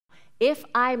if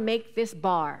I make this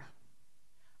bar,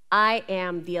 I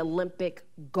am the Olympic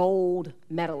gold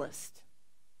medalist.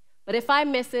 But if I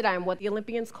miss it, I'm what the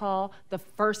Olympians call the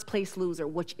first place loser,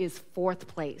 which is fourth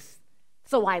place.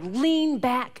 So I lean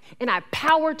back and I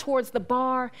power towards the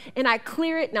bar and I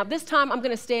clear it. Now this time I'm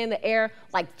gonna stay in the air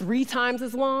like 3 times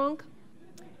as long.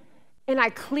 And I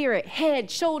clear it,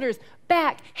 head, shoulders,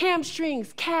 back,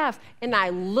 hamstrings, calves, and I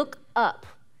look up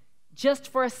just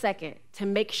for a second to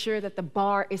make sure that the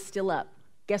bar is still up.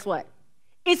 Guess what?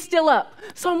 It's still up.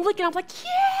 So I'm looking, I'm like,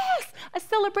 yes! I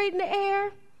celebrate in the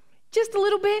air, just a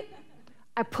little bit.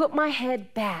 I put my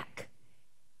head back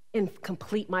and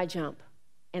complete my jump.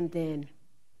 And then,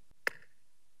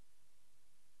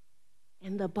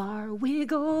 and the bar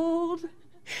wiggled,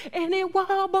 and it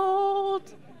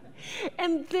wobbled,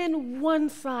 and then one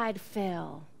side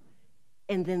fell,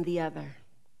 and then the other.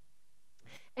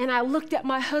 And I looked at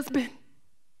my husband,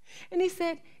 and he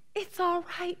said, "It's all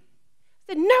right."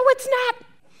 I said, "No, it's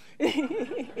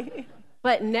not."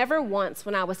 But never once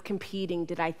when I was competing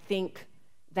did I think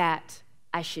that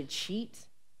I should cheat,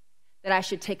 that I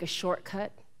should take a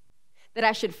shortcut, that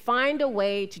I should find a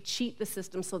way to cheat the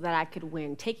system so that I could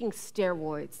win. Taking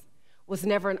steroids was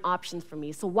never an option for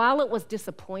me. So while it was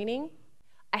disappointing,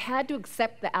 I had to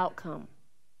accept the outcome.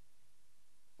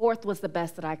 Fourth was the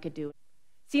best that I could do.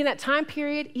 See, in that time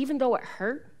period, even though it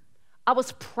hurt, I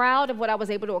was proud of what I was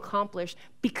able to accomplish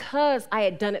because I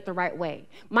had done it the right way.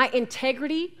 My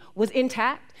integrity was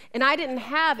intact, and I didn't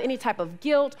have any type of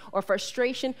guilt or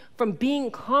frustration from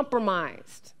being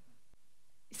compromised.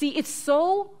 See, it's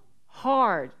so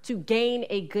hard to gain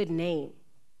a good name.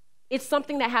 It's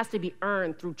something that has to be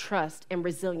earned through trust and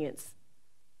resilience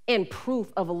and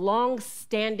proof of a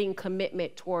long-standing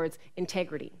commitment towards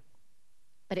integrity.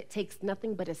 But it takes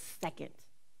nothing but a second,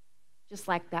 just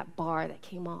like that bar that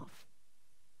came off,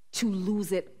 to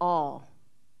lose it all.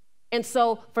 And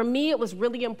so for me, it was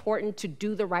really important to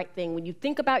do the right thing. When you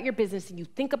think about your business and you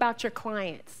think about your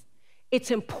clients,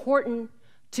 it's important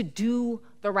to do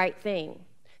the right thing.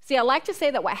 See, I like to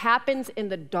say that what happens in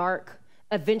the dark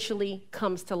eventually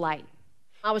comes to light.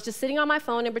 I was just sitting on my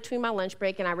phone in between my lunch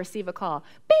break and I receive a call.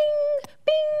 Bing,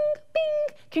 bing,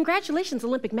 bing. Congratulations,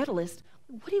 Olympic medalist.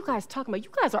 What are you guys talking about?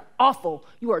 You guys are awful.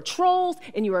 You are trolls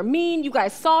and you are mean. You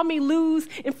guys saw me lose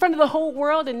in front of the whole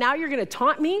world and now you're gonna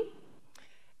taunt me?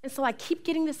 And so I keep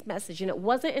getting this message, and it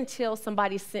wasn't until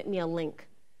somebody sent me a link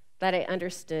that I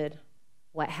understood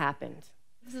what happened.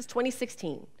 This is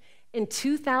 2016. In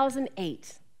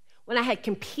 2008, when I had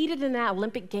competed in the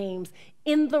Olympic Games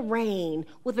in the rain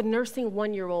with a nursing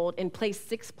 1-year-old and placed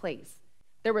 6th place,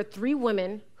 there were 3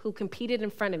 women who competed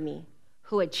in front of me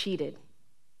who had cheated.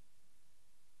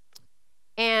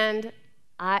 And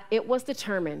it was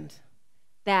determined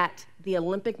that the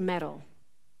Olympic medal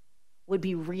would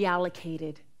be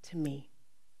reallocated to me.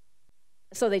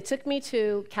 So they took me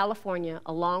to California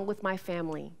along with my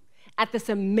family at this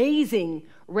amazing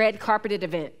red carpeted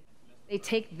event. They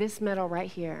take this medal right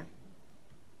here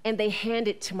and they hand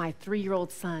it to my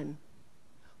 3-year-old son,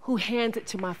 who hands it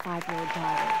to my 5-year-old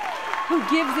daughter, who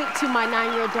gives it to my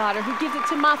 9-year-old daughter, who gives it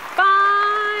to my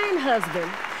fine husband,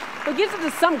 who gives it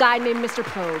to some guy named Mr.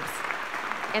 Probes,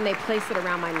 and they place it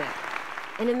around my neck.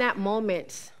 And in that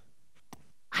moment,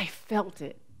 I felt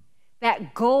it.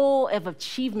 That goal of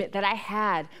achievement that I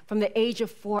had from the age of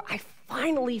 4, I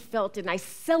finally felt it and I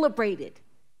celebrated.